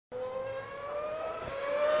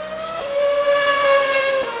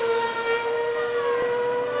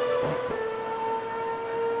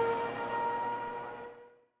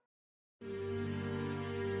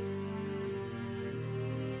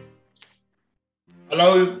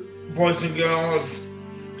Hello, boys and girls.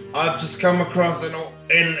 I've just come across an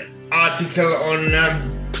article on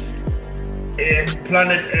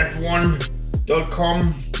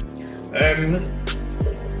planetf1.com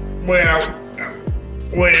where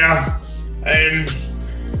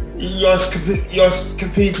Jost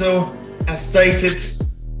Capito has stated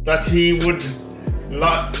that he would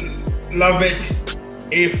love it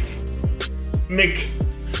if Mick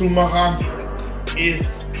Schumacher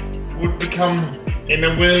would become in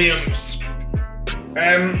a Williams.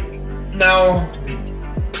 I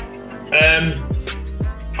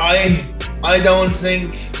don't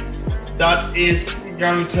think that is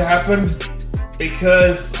going to happen,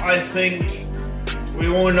 because I think we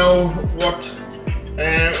all know what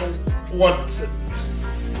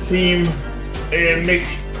team Mick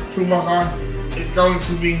Schumacher is going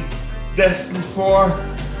to be destined for,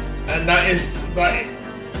 and that is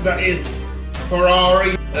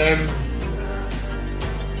Ferrari.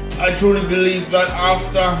 I truly believe that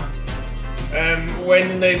after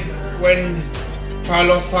when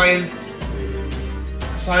Carlos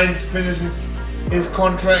Sainz finishes his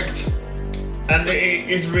contract and it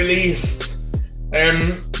is released,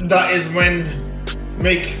 that is when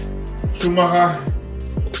Mick Schumacher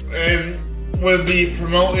will be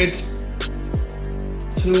promoted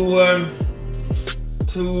to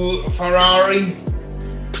Ferrari.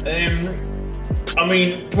 I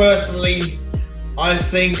mean, personally, I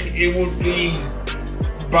think it would be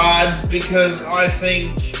bad, because I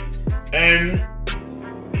think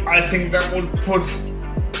that would put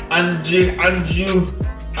undue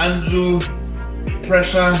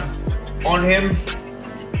pressure on him.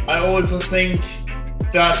 I also think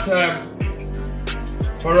that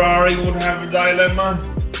Ferrari would have a dilemma,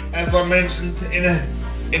 as I mentioned in a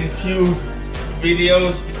few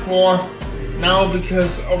videos before now,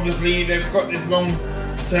 because obviously they've got this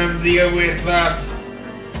long-term deal with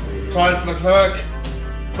Charles Leclerc.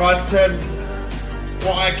 But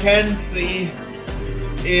what I can see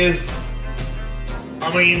is, I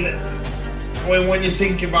mean, when you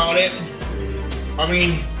think about it, I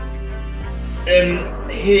mean,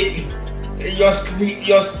 Jost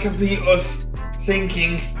Capito's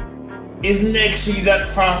thinking isn't actually that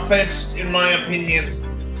far-fetched, in my opinion.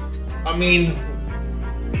 I mean,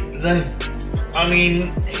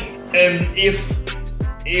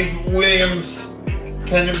 if Williams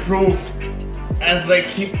can improve as they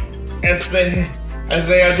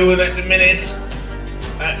are doing at the minute,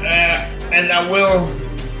 and I will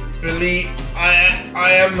believe, I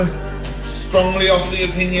am strongly of the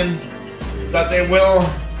opinion that they will,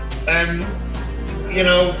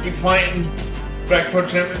 be fighting back for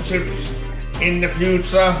championships in the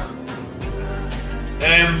future.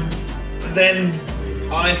 Then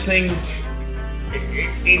I think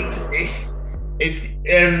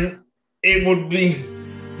it would be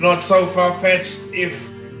not so far-fetched if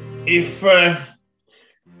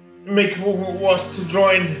Mick was to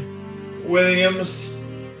join Williams,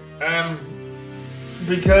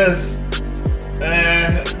 because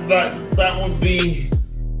that would be,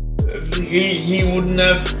 he wouldn't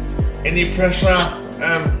have any pressure,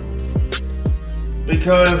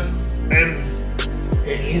 because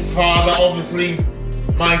his father, obviously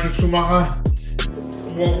Michael Schumacher,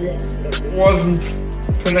 wasn't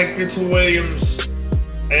connected to Williams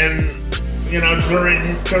during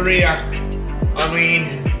his career. I mean,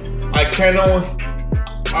 I've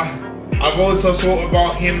also thought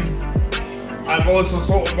about him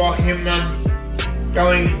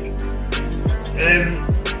going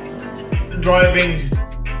driving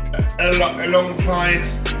alongside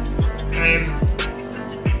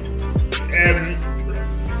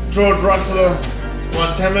George Russell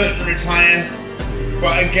once Hamilton retires.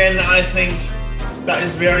 But again, I think that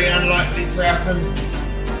is very unlikely to happen,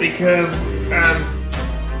 because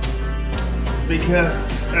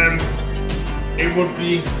it would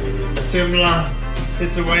be a similar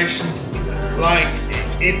situation like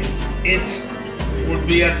it would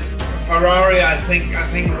be at Ferrari. I think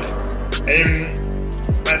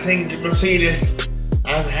Mercedes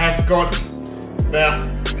have got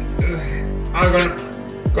are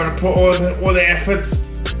gonna put all the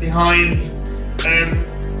efforts behind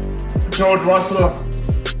George Russell.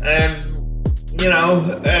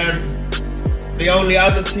 The only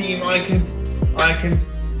other team I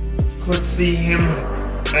could see him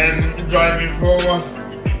driving for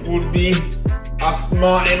would be Aston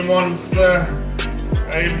Martin once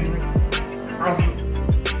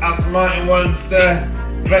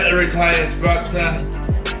Vettel retires. But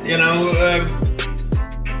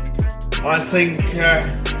I think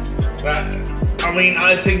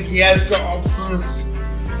I think he has got options,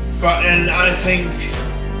 but I think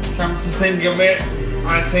come to think of it,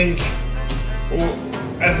 I think,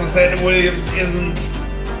 as I said, Williams isn't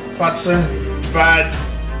such a bad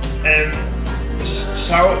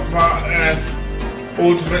shout, but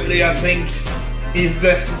ultimately I think he's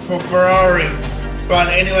destined for Ferrari. But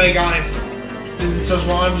anyway, guys, this is just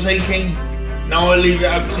what I'm thinking. Now I'll leave it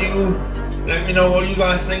up to you. Let me know what you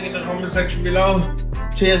guys think in the comment section below.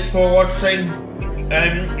 Cheers for watching.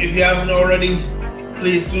 If you haven't already,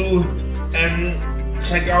 please do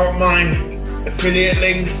check out my affiliate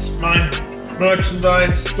links, my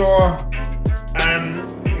merchandise store,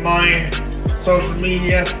 my social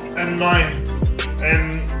medias, and my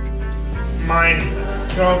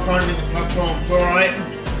crowdfunding platforms. Alright,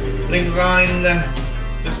 links are in the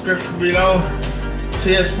description below.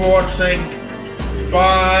 Cheers for watching.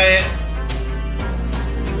 Bye.